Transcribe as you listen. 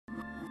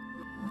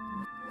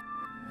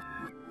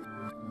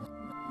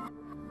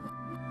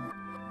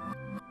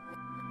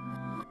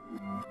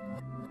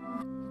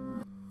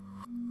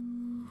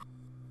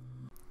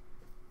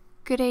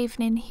Good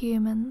evening,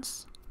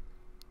 humans.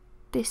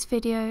 This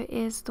video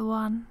is the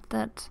one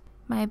that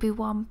maybe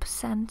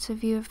 1%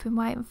 of you have been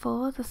waiting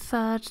for, the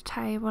third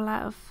table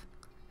out of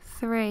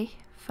 3,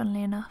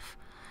 funnily enough.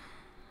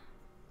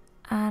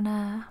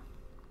 And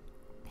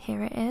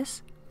here it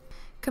is.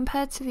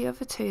 Compared to the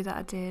other 2 that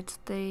I did,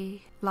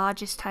 the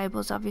largest table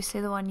is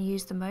obviously the one you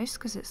use the most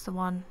because it's the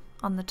one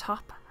on the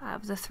top out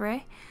of the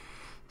 3.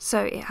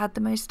 So it had the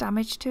most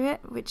damage to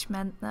it, which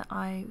meant that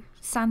I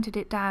sanded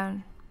it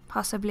down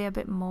possibly a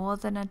bit more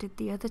than I did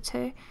the other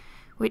 2,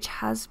 which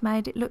has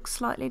made it look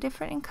slightly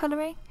different in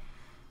colouring.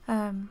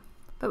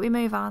 But we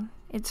move on.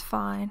 It's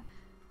fine.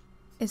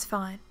 It's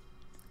fine.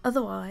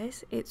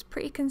 Otherwise, it's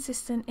pretty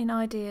consistent in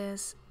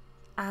ideas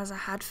as I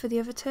had for the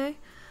other 2.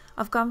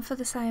 I've gone for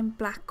the same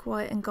black,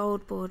 white and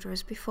gold border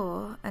as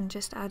before and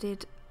just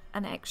added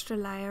an extra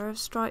layer of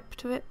stripe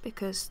to it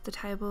because the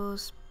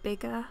table's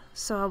bigger,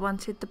 so I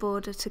wanted the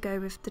border to go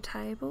with the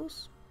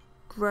tables.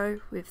 Grow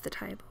with the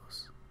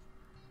tables.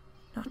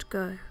 Not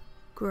go,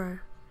 grow.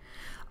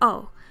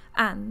 Oh,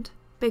 and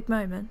big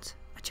moment,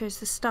 I chose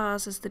the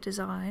stars as the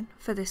design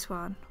for this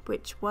one,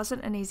 which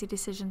wasn't an easy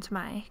decision to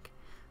make,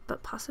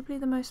 but possibly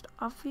the most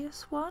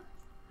obvious one.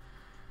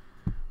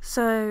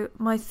 So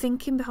my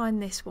thinking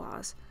behind this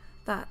was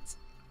that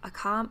I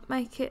can't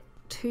make it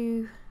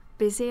too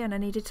busy and I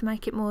needed to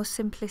make it more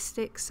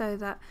simplistic so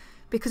that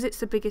because it's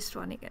the biggest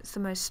one it gets the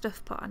most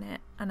stuff put on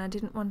it, and I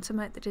didn't want to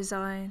make the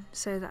design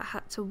so that I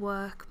had to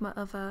work my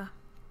other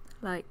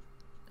like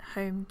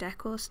home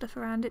decor stuff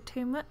around it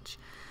too much.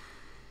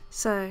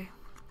 So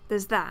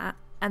there's that,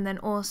 and then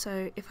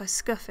also if I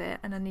scuff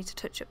it and I need to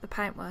touch up the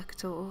paintwork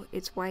at all,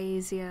 it's way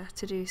easier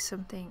to do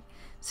something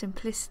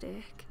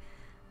simplistic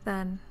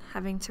than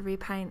having to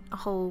repaint a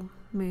whole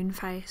moon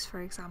face,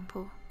 for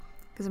example,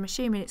 because I'm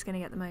assuming it's going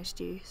to get the most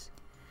use.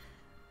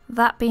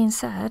 That being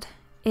said,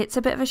 it's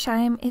a bit of a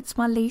shame it's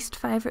my least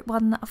favourite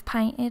one that I've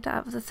painted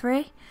out of the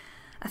 3.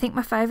 I think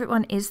my favourite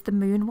one is the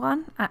moon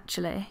one,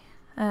 actually.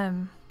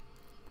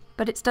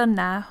 But it's done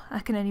now. I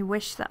can only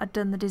wish that I'd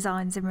done the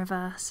designs in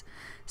reverse.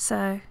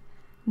 So,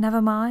 never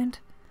mind.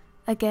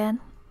 Again,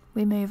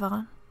 we move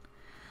on.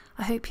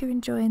 I hope you're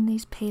enjoying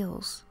these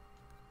peels.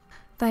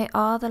 They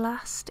are the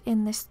last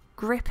in this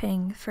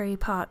gripping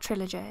 3-part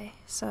trilogy,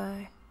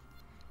 so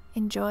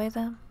enjoy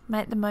them,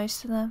 make the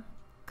most of them,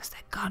 because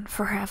they're gone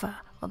forever.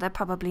 Well, they're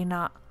probably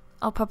not.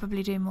 I'll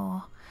probably do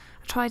more.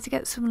 I tried to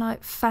get some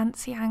like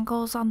fancy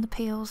angles on the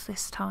peels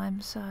this time,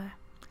 so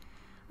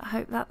I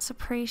hope that's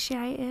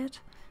appreciated.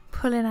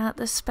 Pulling out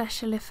the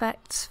special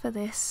effects for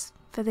this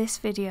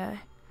video,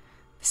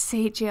 the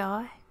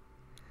CGI,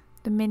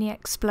 the mini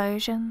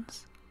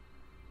explosions.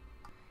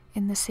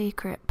 In the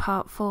secret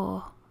part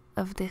 4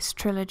 of this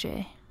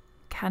trilogy.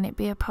 Can it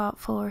be a part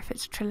 4 if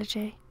it's a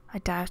trilogy? I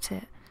doubt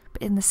it.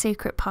 But in the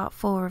secret part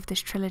 4 of this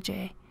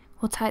trilogy,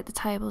 we'll take the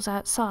tables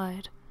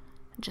outside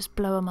and just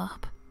blow them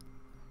up.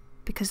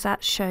 Because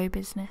that's show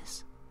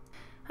business.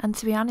 And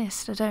to be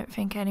honest, I don't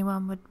think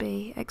anyone would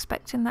be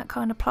expecting that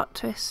kind of plot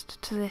twist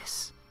to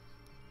this.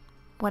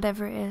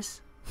 Whatever it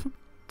is.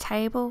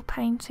 Table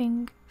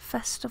painting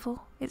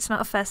festival. It's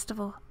not a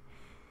festival.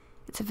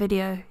 It's a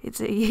video. It's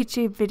a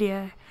YouTube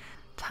video.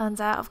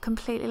 Turns out I've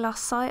completely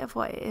lost sight of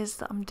what it is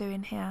that I'm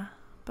doing here.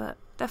 But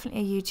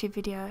definitely a YouTube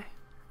video.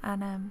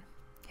 And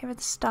here are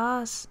the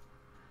stars.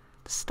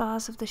 The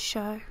stars of the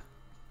show.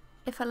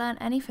 If I learned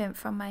anything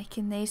from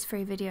making these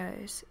 3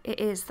 videos, it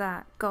is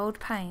that gold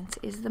paint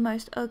is the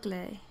most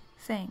ugly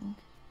thing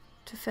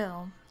to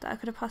film that I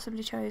could have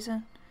possibly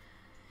chosen.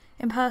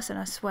 In person,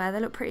 I swear they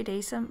look pretty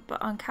decent,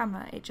 but on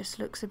camera it just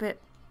looks a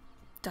bit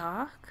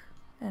dark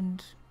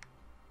and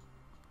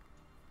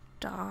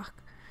dark.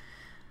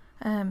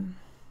 I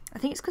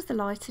think it's because the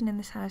lighting in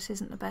this house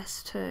isn't the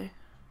best too.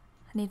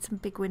 I need some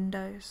big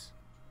windows.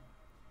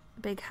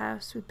 A big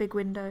house with big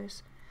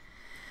windows.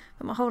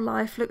 But my whole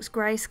life looks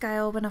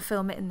grayscale when I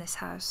film it in this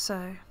house,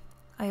 so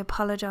I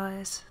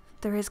apologise.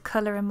 There is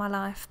colour in my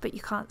life, but you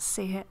can't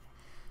see it.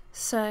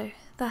 So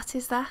that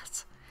is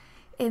that.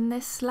 In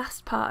this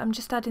last part, I'm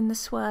just adding the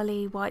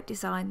swirly white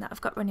design that I've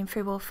got running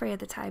through all 3 of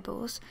the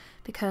tables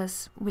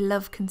because we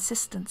love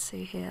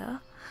consistency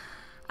here.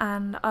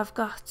 And I've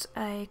got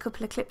a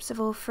couple of clips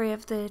of all 3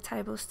 of the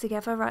tables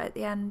together right at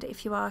the end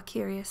if you are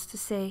curious to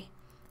see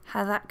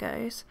how that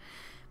goes.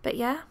 But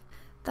yeah,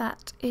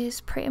 that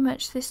is pretty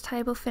much this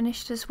table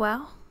finished as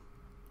well.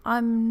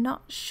 I'm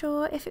not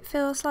sure if it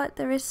feels like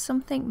there is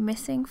something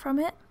missing from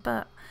it,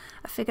 but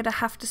I figured I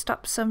have to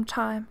stop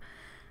sometime.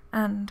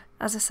 And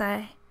as I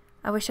say,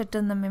 I wish I'd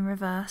done them in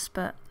reverse,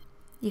 but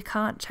you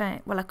can't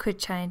change. Well, I could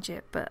change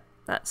it, but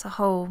that's a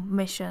whole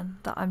mission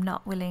that I'm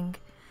not willing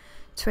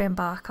to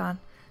embark on.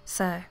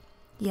 So,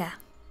 yeah.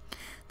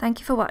 Thank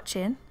you for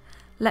watching.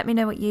 Let me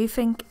know what you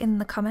think in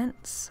the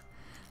comments.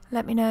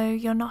 Let me know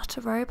you're not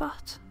a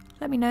robot.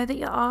 Let me know that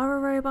you are a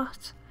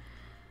robot.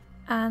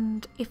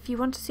 And if you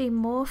want to see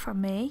more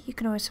from me, you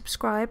can always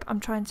subscribe. I'm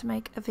trying to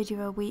make a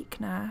video a week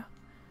now.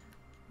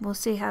 We'll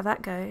see how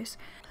that goes.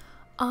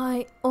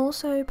 I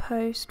also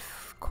post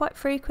quite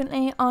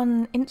frequently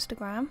on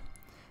Instagram,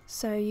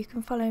 So you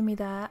can follow me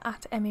there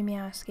at Emy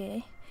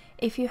Meowski.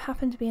 If you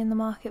happen to be in the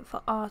market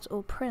for art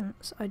or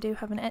prints, I do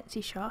have an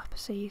Etsy shop,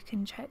 so you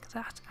can check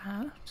that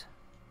out.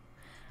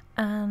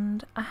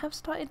 And I have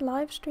started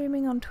live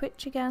streaming on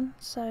Twitch again,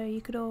 so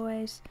you could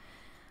always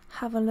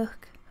have a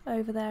look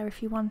over there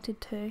if you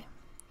wanted to.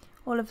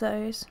 All of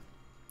those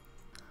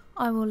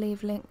I will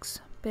leave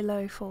links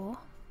below for.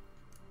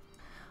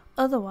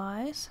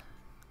 Otherwise,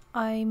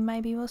 I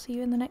maybe will see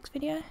you in the next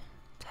video.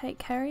 Take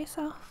care of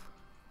yourself.